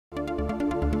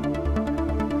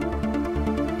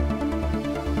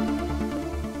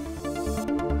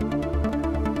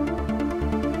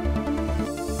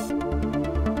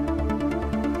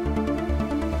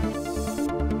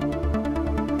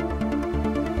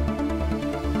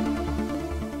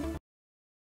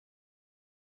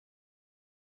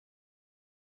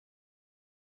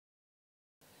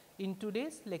In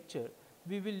today's lecture,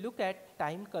 we will look at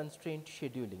time constraint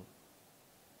scheduling.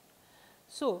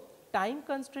 So, time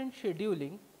constraint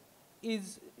scheduling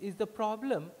is the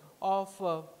problem of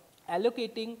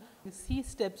allocating C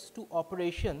steps to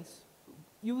operations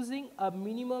using a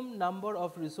minimum number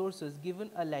of resources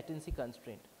given a latency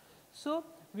constraint. So,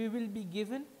 we will be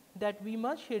given that we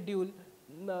must schedule,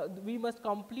 we must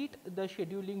complete the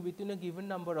scheduling within a given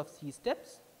number of C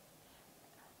steps,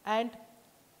 and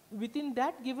within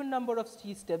that given number of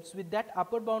C steps, with that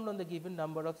upper bound on the given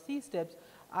number of C steps,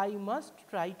 I must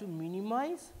try to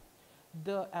minimize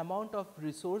the amount of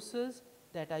resources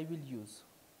that I will use.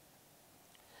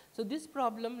 So, this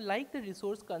problem, like the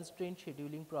resource constraint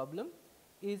scheduling problem,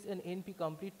 is an NP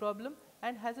complete problem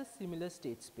and has a similar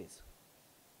state space.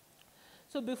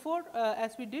 So, before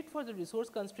as we did for the resource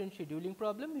constraint scheduling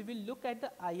problem, we will look at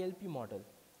the ILP model.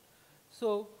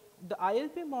 So, the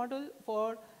ILP model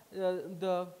for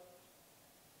the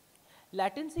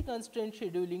latency constraint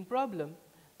scheduling problem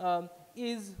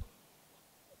is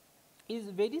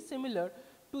very similar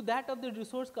to that of the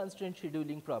resource constraint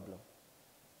scheduling problem.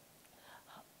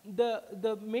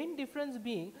 The main difference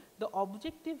being the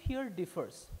objective here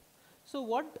differs. So,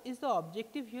 what is the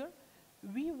objective here?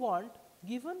 We want,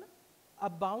 given a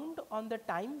bound on the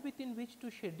time within which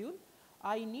to schedule,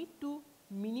 I need to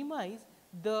minimize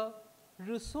the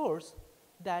resource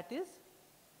that is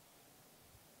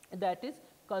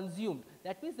consumed,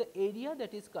 that means the area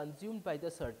that is consumed by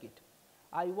the circuit.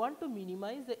 I want to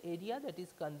minimize the area that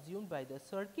is consumed by the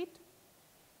circuit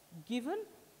given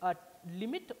a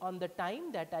limit on the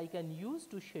time that I can use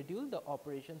to schedule the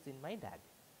operations in my DAG.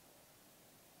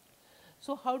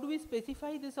 So, how do we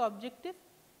specify this objective?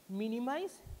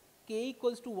 Minimize k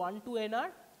equals to 1 to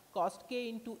nr cost k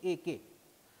into ak.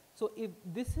 So, if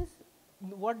this is,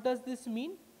 what does this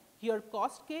mean? Here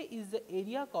cost k is the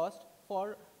area cost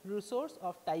for resource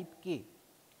of type k,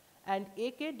 and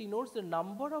ak denotes the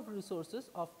number of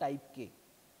resources of type k.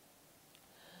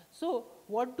 So,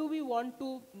 what do we want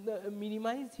to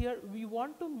minimize here? We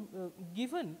want to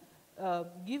given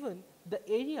the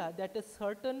area that a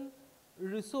certain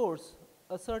resource,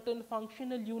 a certain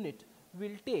functional unit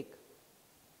will take,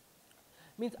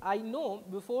 means I know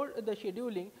before the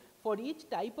scheduling for each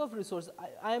type of resource,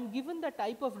 I am given the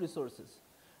type of resources.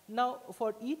 Now,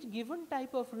 for each given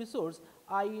type of resource,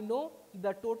 I know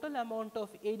the total amount of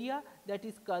area that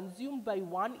is consumed by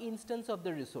one instance of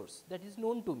the resource, that is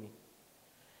known to me.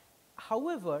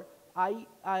 However,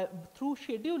 through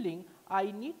scheduling,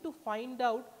 I need to find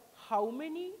out how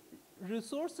many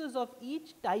resources of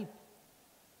each type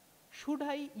should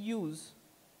I use,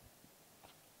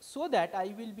 so that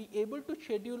I will be able to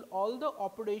schedule all the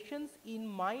operations in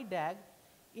my DAG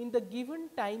in the given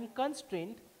time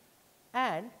constraint,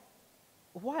 and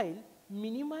while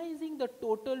minimizing the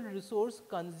total resource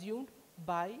consumed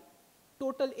by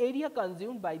total area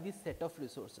consumed by this set of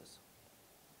resources.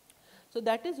 So,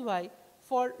 that is why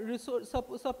for resource,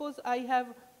 suppose I have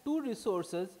two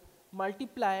resources,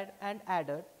 multiplier and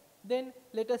adder, then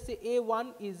let us say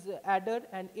A1 is adder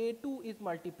and A2 is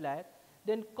multiplier,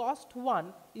 then cost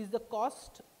 1 is the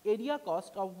cost, area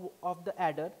cost of the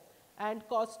adder, and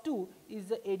cost 2 is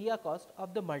the area cost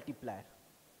of the multiplier.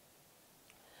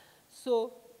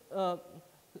 So,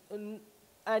 an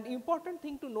important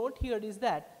thing to note here is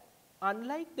that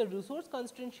unlike the resource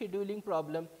constraint scheduling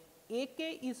problem,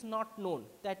 AK is not known.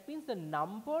 That means the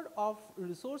number of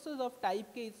resources of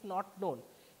type K is not known.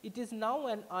 It is now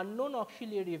an unknown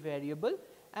auxiliary variable,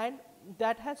 and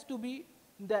that has to be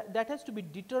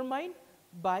determined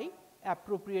by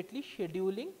appropriately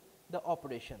scheduling the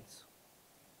operations.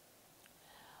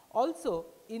 Also,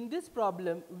 in this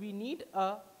problem, we need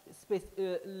a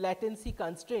latency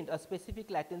constraint, a specific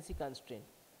latency constraint,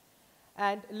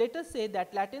 and let us say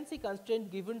that latency constraint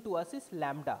given to us is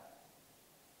lambda.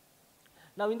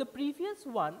 Now, in the previous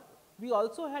one, we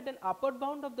also had an upper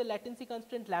bound of the latency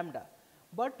constraint lambda,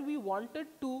 but we wanted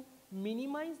to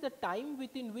minimize the time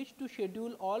within which to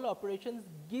schedule all operations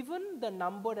given the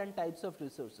number and types of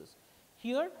resources.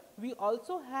 Here we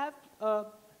also have a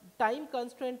time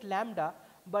constraint lambda,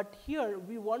 but here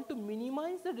we want to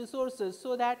minimize the resources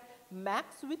so that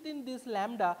max within this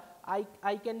lambda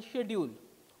I can schedule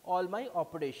all my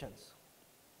operations.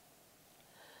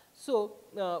 So,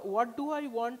 what do I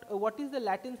want, what is the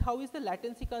latency, how is the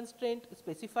latency constraint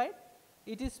specified?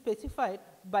 It is specified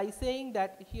by saying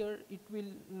that here it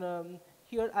will,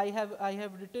 here I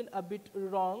have written a bit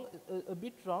wrong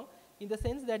in the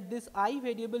sense that this I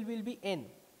variable will be n.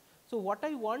 So, what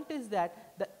I want is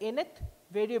that the nth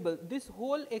variable, this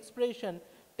whole expression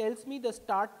tells me the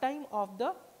start time of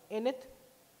the nth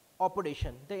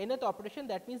operation,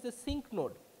 that means the sync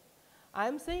node. I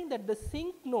am saying that the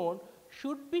sync node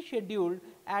should be scheduled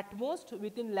at most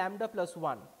within lambda plus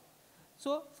 1.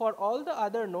 So, for all the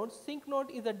other nodes, sync node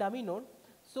is a dummy node.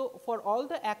 So, for all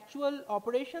the actual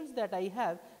operations that I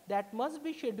have, that must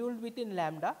be scheduled within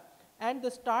lambda, and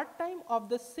the start time of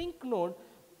the sync node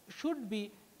should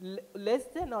be less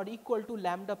than or equal to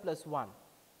lambda plus 1.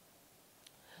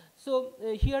 So,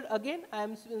 here again I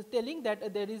am telling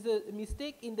that there is a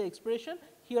mistake in the expression.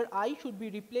 Here I should be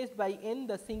replaced by n,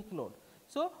 the sync node.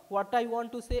 So, what I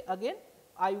want to say again,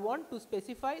 I want to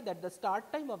specify that the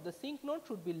start time of the sync node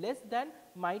should be less than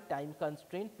my time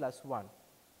constraint plus 1.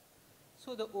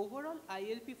 So, the overall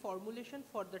ILP formulation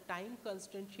for the time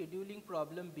constraint scheduling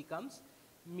problem becomes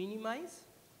minimize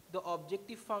the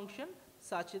objective function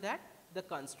such that the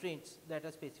constraints that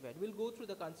are specified. We will go through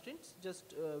the constraints,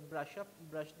 just brush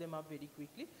them up very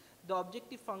quickly. The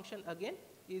objective function again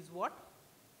is what?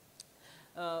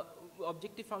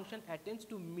 Objective function attempts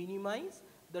to minimize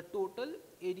the total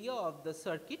area of the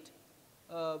circuit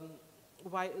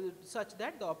such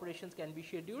that the operations can be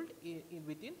scheduled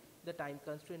within the time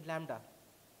constraint lambda.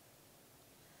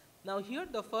 Now, here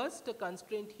the first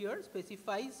constraint here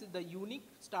specifies the unique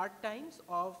start times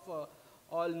of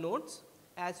all nodes,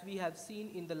 as we have seen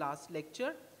in the last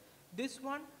lecture. This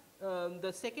one,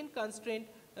 the second constraint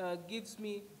gives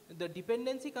me the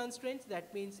dependency constraints.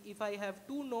 That means, if I have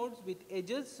two nodes with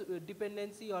edges,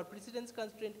 dependency or precedence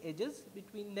constraint edges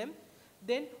between them,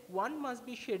 then one must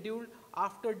be scheduled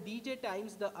after dj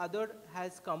times the other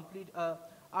has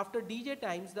after dj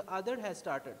times the other has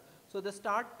started. So, the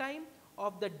start time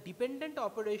of the dependent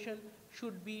operation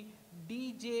should be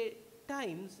dj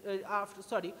times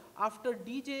after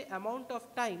dj amount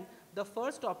of time the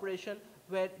first operation,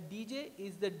 where dj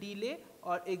is the delay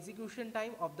or execution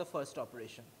time of the first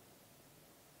operation.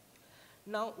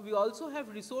 Now, we also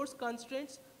have resource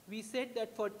constraints. We said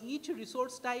that for each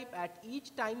resource type at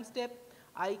each time step,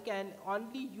 I can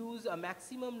only use a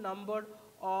maximum number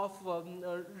of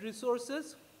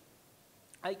resources.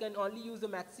 I can only use a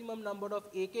maximum number of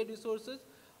AK resources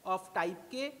of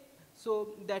type K.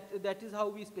 So, that is how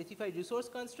we specify resource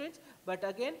constraints. But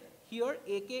again, here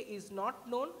AK is not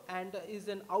known and is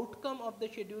an outcome of the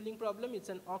scheduling problem. It is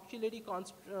an auxiliary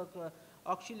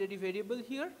variable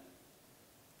here.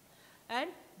 And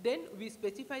then we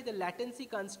specify the latency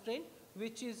constraint,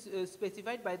 which is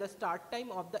specified by the start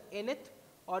time of the nth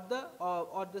or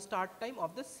the start time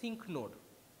of the sync node,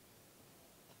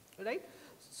 right.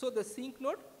 So, the sync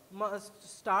node must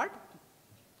start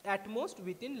at most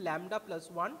within lambda plus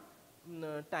 1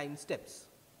 time steps.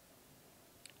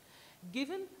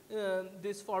 Given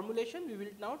this formulation, we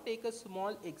will now take a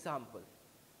small example.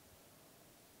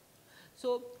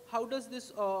 So, how does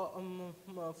this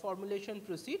formulation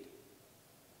proceed?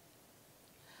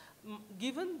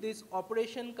 Given this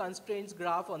operation constraints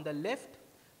graph on the left,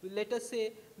 let us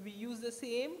say we use the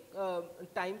same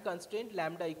time constraint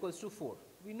lambda equals to 4.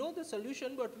 We know the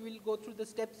solution, but we will go through the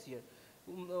steps here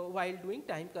while doing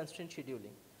time constraint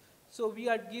scheduling. So, we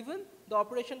are given the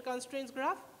operation constraints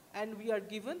graph, and we are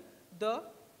given the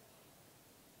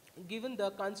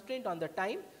constraint on the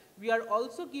time. We are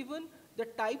also given the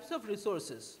types of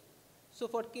resources. So,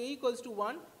 for k equals to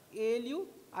 1 ALU,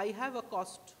 I have a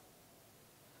cost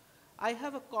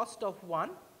of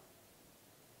 1.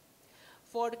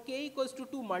 For k equals to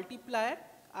 2 multiplier,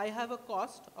 I have a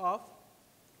cost of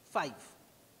 5.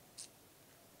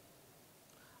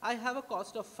 I have a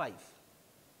cost of 5.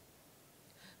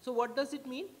 So, what does it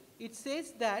mean? It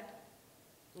says that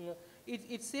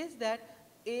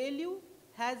ALU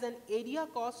has an area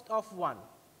cost of 1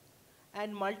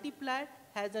 and multiplier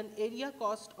has an area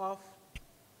cost of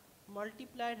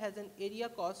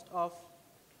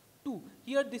 2.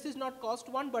 Here this is not cost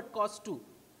 1 but cost 2.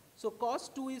 So,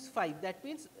 cost 2 is 5. That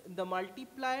means, the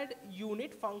multiplied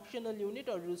unit, functional unit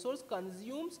or resource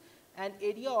consumes an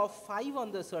area of 5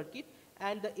 on the circuit,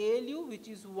 and the ALU, which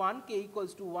is 1 k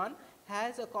equals to 1,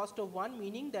 has a cost of 1,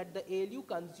 meaning that the ALU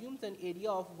consumes an area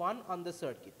of 1 on the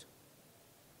circuit.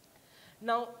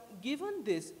 Now, given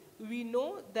this, we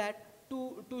know that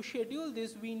to schedule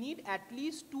this, we need at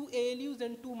least 2 ALUs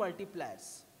and 2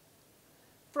 multipliers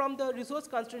from the resource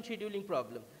constraint scheduling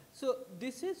problem. So,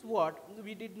 this is what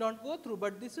we did not go through,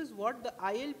 but this is what the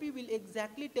ILP will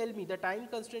exactly tell me. The time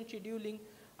constraint scheduling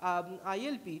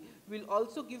ILP will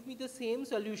also give me the same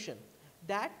solution,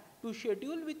 that to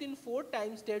schedule within 4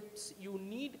 time steps, you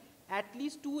need at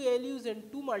least 2 ALUs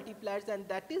and 2 multipliers, and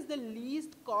that is the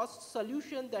least cost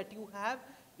solution that you have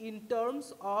in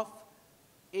terms of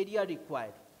area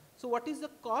required. So, what is the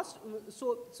cost?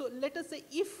 So let us say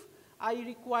if I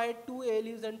require 2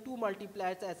 ALUs and 2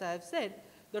 multipliers, as I have said,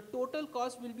 the total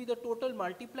cost will be the total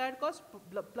multiplier cost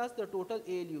plus the total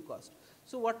ALU cost.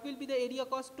 So what will be the area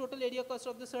cost, total area cost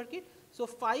of the circuit? So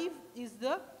 5 is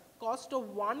the cost of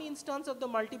one instance of the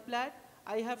multiplier.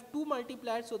 I have 2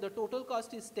 multipliers, so the total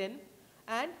cost is 10,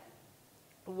 and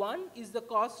 1 is the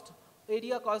cost,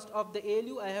 area cost of the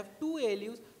ALU. I have 2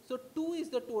 ALUs, so 2 is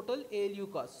the total ALU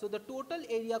cost. So the total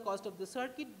area cost of the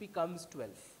circuit becomes 12.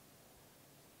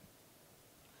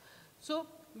 So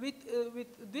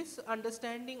with this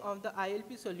understanding of the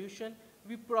ILP solution,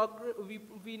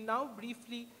 we now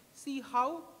briefly see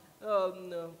how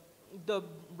the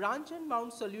branch and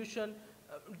bound solution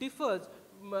differs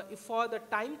for the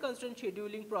time constraint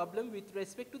scheduling problem with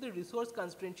respect to the resource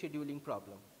constraint scheduling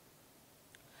problem.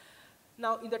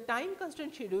 Now, in the time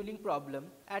constraint scheduling problem,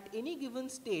 at any given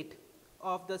state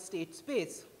of the state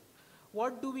space,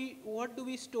 what do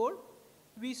we store?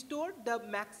 We store the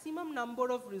maximum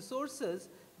number of resources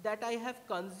that I have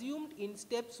consumed in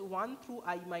steps 1 through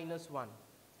I minus 1.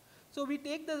 So we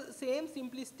take the same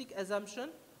simplistic assumption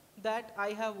that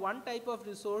I have one type of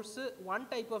resource,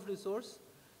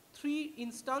 3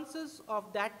 instances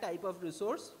of that type of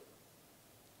resource,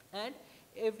 and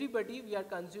everybody we are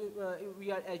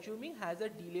assuming has a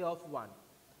delay of 1.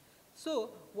 So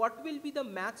what will be the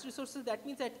max resources? That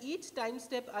means at each time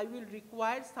step I will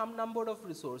require some number of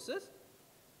resources.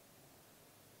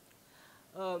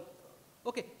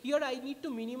 Okay, here I need to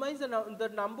minimize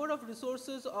the number of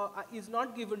resources is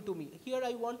not given to me. Here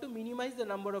I want to minimize the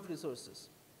number of resources.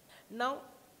 Now,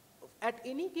 at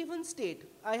any given state,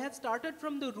 I have started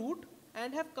from the root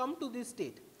and have come to this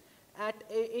state. At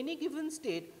any given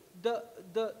state,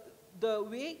 the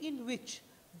way in which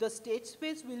the state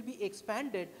space will be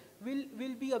expanded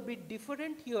will be a bit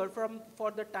different here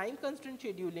for the time constraint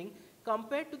scheduling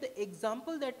compared to the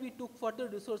example that we took for the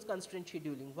resource constraint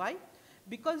scheduling. Why?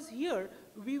 Because here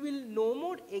we will no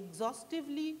more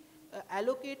exhaustively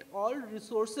allocate all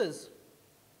resources.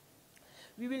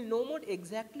 We will no more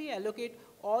exactly allocate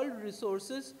all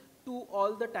resources to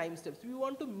all the time steps. We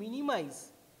want to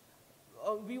minimize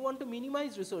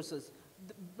resources.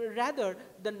 Rather,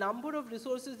 the number of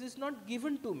resources is not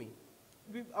given to me.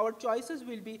 Our choices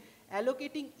will be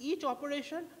allocating each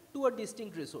operation to a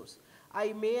distinct resource.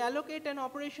 I may allocate an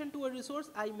operation to a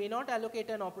resource, I may not allocate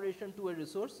an operation to a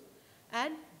resource.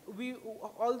 And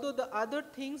although the other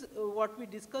things what we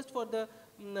discussed for the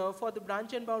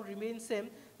branch and bound remains same,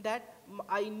 that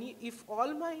I need, if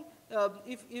all my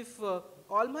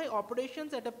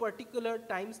operations at a particular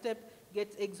time step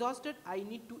gets exhausted, I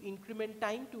need to increment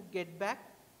time to get back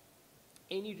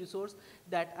any resource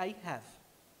that I have.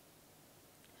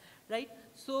 Right?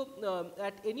 So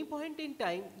at any point in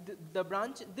time,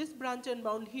 this branch and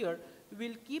bound here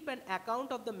will keep an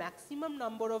account of the maximum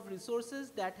number of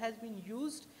resources that has been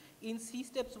used in C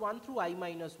steps 1 through I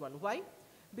minus 1. Why?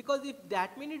 Because if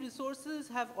that many resources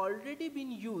have already been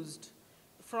used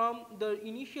from the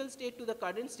initial state to the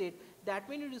current state, that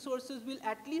many resources will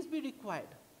at least be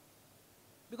required.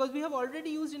 Because we have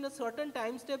already used in a certain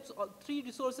time steps 3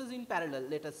 resources in parallel,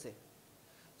 let us say.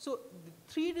 So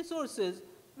 3 resources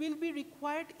will be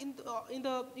required in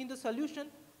the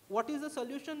solution. What is the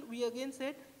solution? We again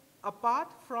said a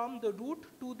path from the root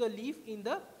to the leaf in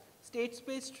the state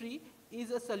space tree is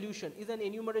a solution, is an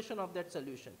enumeration of that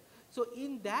solution. So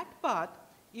in that path,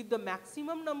 if the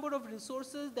maximum number of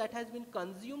resources that has been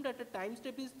consumed at a time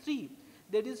step is 3,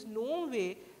 there is no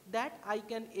way that I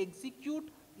can execute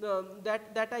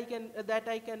that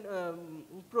I can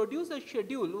produce a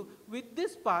schedule with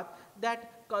this path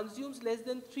that consumes less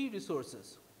than 3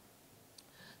 resources.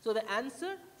 So the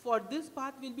answer for this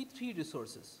path will be 3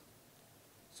 resources.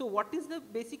 So what is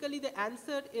basically the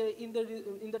answer in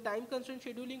the time constraint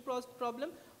scheduling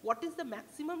problem? What is the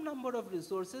maximum number of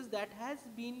resources that has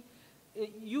been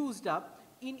used up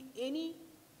in any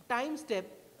time step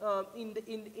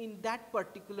in that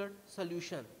particular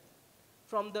solution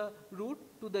from the root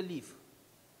to the leaf,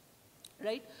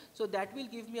 right? So that will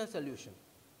give me a solution.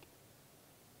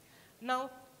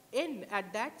 Now n,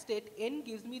 at that state, n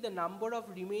gives me the number of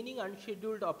remaining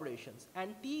unscheduled operations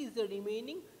and t is the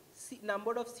remaining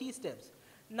number of C steps.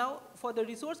 Now for the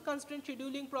resource constraint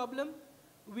scheduling problem,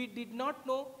 we did not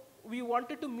know, we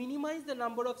wanted to minimize the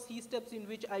number of C steps in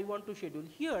which I want to schedule.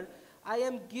 Here I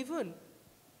am given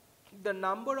the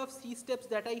number of C steps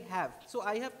that I have. So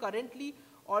I have currently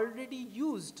already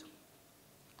used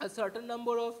a certain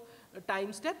number of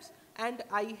time steps and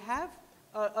I have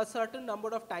a certain number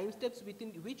of time steps within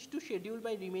which to schedule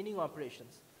my remaining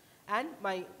operations. And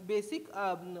my basic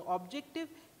objective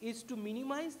is to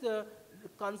minimize the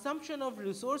consumption of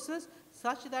resources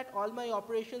such that all my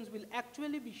operations will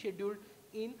actually be scheduled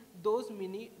in those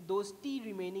t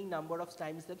remaining number of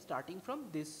time steps starting from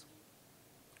this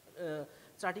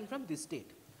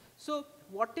state. So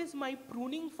what is my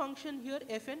pruning function here,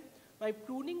 Fn? My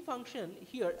pruning function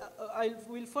here, I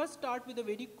will first start with a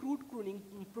very crude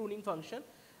pruning function.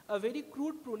 A very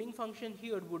crude pruning function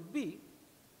here would be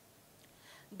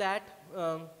that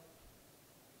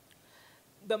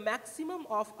the maximum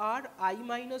of r I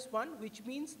minus 1, which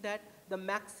means that the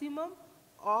maximum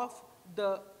of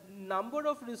the number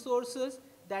of resources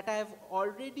that I have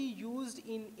already used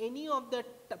in any of the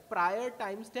prior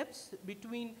time steps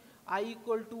between I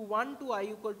equal to 1 to I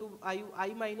equal to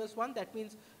I minus 1. That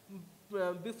means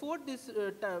before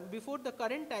the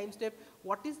current time step,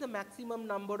 what is the maximum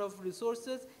number of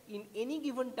resources in any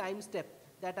given time step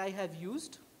that I have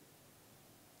used,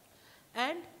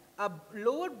 and a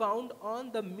lower bound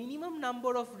on the minimum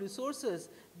number of resources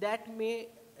that I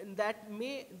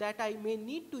may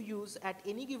need to use at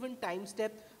any given time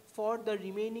step for the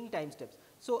remaining time steps.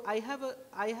 So I have a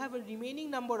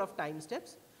remaining number of time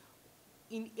steps.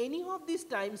 In any of these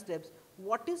time steps,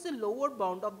 what is the lower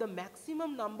bound of the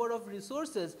maximum number of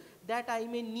resources that I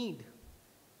may need?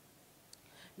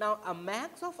 Now a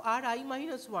max of Ri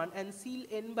minus 1 and ceil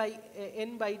n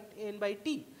by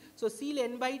t. So ceil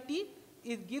n by t,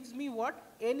 it gives me what?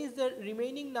 N is the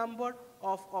remaining number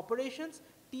of operations,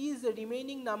 t is the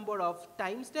remaining number of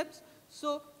time steps.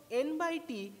 So n by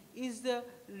t is the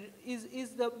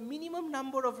minimum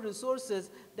number of resources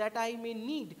that I may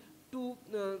need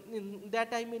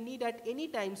at any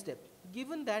time step,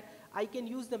 given that I can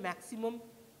use the maximum,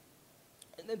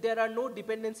 there are no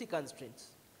dependency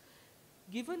constraints.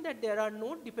 Given that there are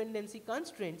no dependency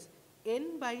constraints,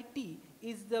 n by t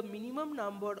is the minimum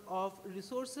number of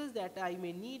resources that I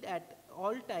may need at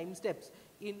all time steps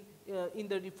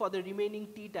for the remaining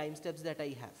t time steps that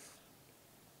I have.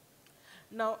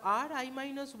 Now Ri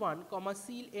minus 1 comma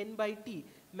ceil n by t,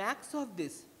 max of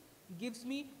this gives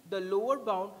me the lower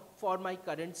bound for my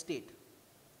current state.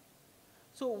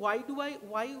 So why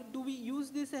do we use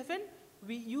this Fn?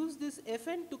 We use this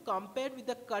Fn to compare with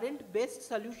the current best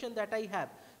solution that I have.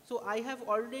 So I have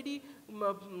already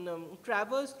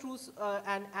traversed through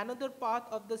another path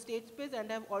of the state space and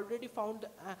have already found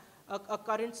a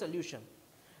current solution.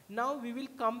 Now we will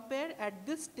compare at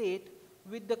this state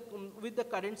with the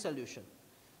current solution.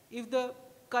 If the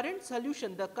current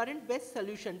solution, the current best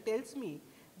solution tells me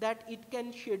that it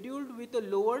can schedule with a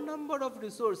lower number of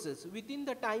resources within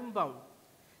the time bound,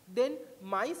 then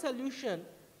my solution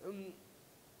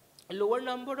lower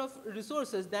number of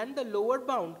resources than the lower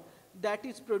bound that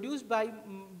is produced by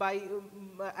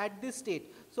at this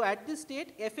state. So at this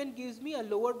state, Fn gives me a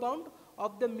lower bound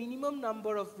of the minimum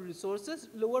number of resources,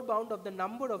 lower bound of the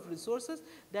number of resources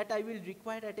that I will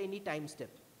require at any time step.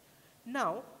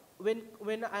 Now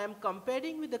when I am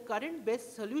comparing with the current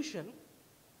best solution,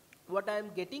 what I am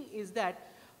getting is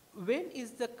that when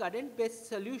is the current best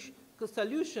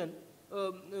solution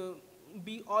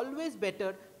be always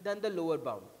better than the lower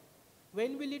bound?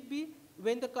 When will it be?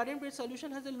 When the current best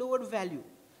solution has a lower value.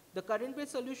 The current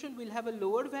best solution will have a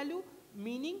lower value,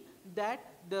 meaning that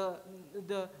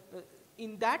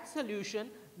in that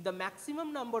solution the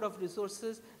maximum number of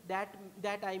resources that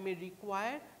I may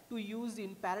require to use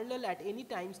in parallel at any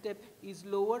time step is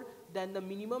lower than the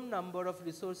minimum number of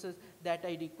resources that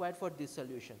I require for this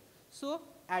solution. So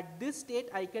at this state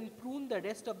I can prune the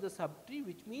rest of the subtree,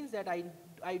 which means that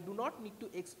I do not need to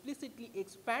explicitly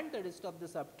expand the rest of the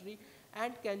subtree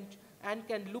and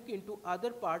can look into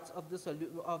other parts of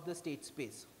the state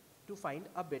space to find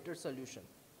a better solution.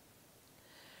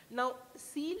 Now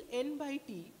ceil n by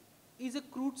t is a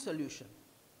crude solution.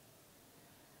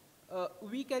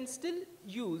 We can still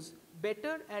use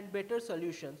better and better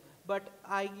solutions, but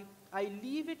I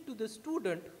leave it to the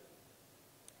student.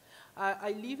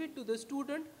 I leave it to the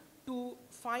student to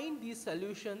find these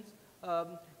solutions,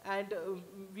 and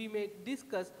we may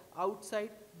discuss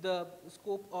outside the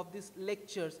scope of these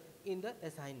lectures in the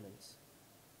assignments.